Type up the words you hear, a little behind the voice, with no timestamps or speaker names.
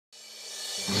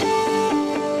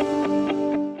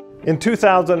In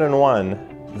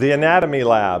 2001, the anatomy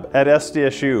lab at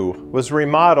SDSU was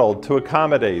remodeled to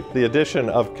accommodate the addition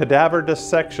of cadaver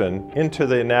dissection into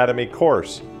the anatomy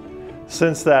course.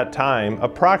 Since that time,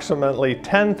 approximately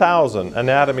 10,000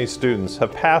 anatomy students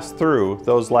have passed through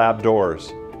those lab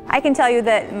doors. I can tell you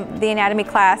that the anatomy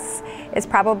class is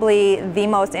probably the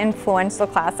most influential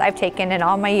class I've taken in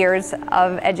all my years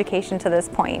of education to this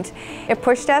point. It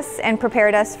pushed us and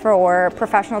prepared us for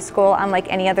professional school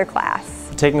unlike any other class.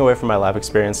 Taking away from my lab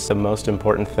experience, the most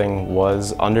important thing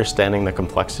was understanding the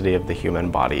complexity of the human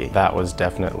body. That was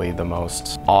definitely the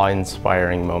most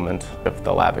awe-inspiring moment of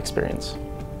the lab experience.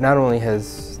 Not only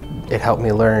has it helped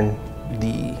me learn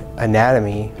the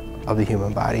anatomy of the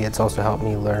human body, it's also helped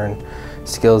me learn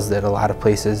skills that a lot of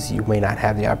places you may not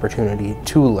have the opportunity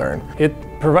to learn. It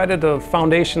provided a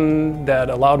foundation that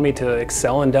allowed me to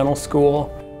excel in dental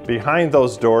school. Behind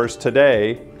those doors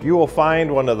today, you will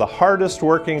find one of the hardest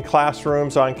working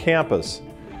classrooms on campus.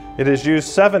 It is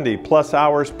used 70+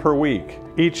 hours per week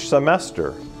each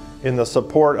semester in the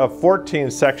support of 14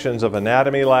 sections of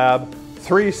anatomy lab,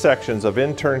 3 sections of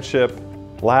internship,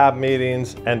 lab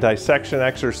meetings, and dissection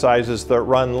exercises that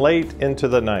run late into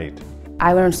the night.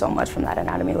 I learned so much from that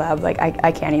anatomy lab,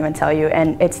 I can't even tell you,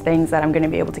 and it's things that I'm going to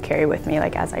be able to carry with me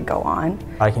as I go on.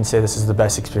 I can say this is the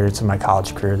best experience of my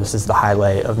college career. This is the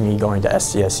highlight of me going to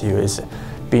SDSU, is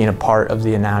being a part of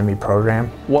the anatomy program.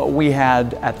 What we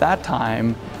had at that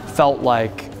time felt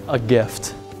like a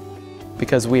gift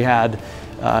because we had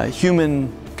a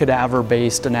human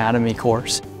cadaver-based anatomy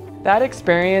course. That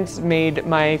experience made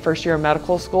my first year of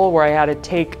medical school, where I had to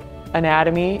take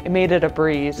anatomy, it made it a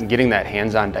breeze. Getting that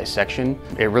hands-on dissection,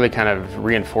 it really kind of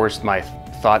reinforced my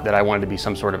thought that I wanted to be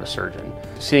some sort of a surgeon.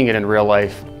 Seeing it in real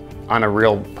life on a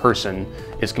real person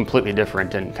is completely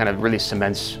different and kind of really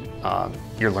cements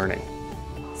your learning.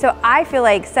 So I feel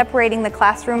like separating the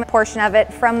classroom portion of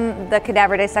it from the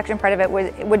cadaver dissection part of it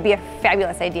would be a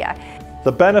fabulous idea.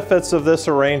 The benefits of this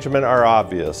arrangement are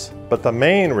obvious, but the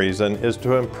main reason is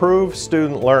to improve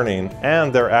student learning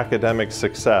and their academic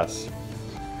success.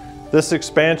 This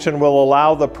expansion will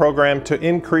allow the program to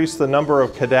increase the number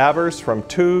of cadavers from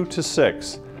 2 to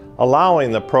 6,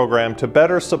 allowing the program to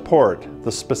better support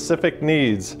the specific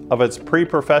needs of its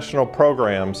pre-professional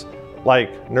programs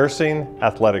like nursing,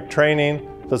 athletic training,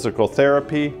 physical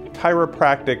therapy,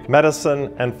 chiropractic,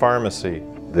 medicine, and pharmacy.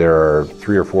 There are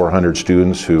 300 or 400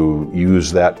 students who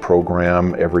use that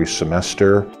program every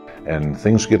semester, and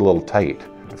things get a little tight,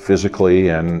 physically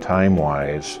and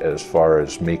time-wise, as far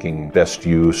as making best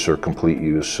use or complete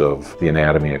use of the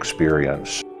anatomy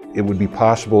experience. It would be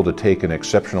possible to take an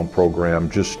exceptional program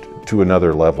just to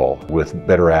another level with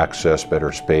better access,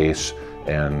 better space,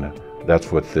 and that's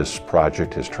what this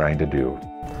project is trying to do.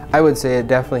 I would say it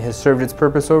definitely has served its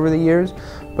purpose over the years,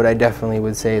 but I definitely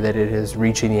would say that it is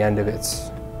reaching the end of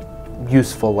its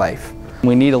useful life.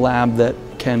 We need a lab that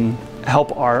can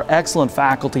help our excellent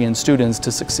faculty and students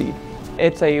to succeed.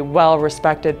 It's a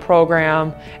well-respected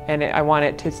program, and I want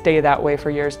it to stay that way for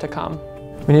years to come.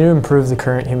 We need to improve the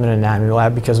current human anatomy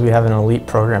lab because we have an elite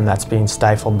program that's being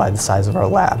stifled by the size of our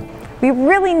lab. We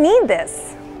really need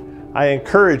this. I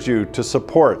encourage you to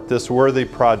support this worthy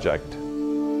project.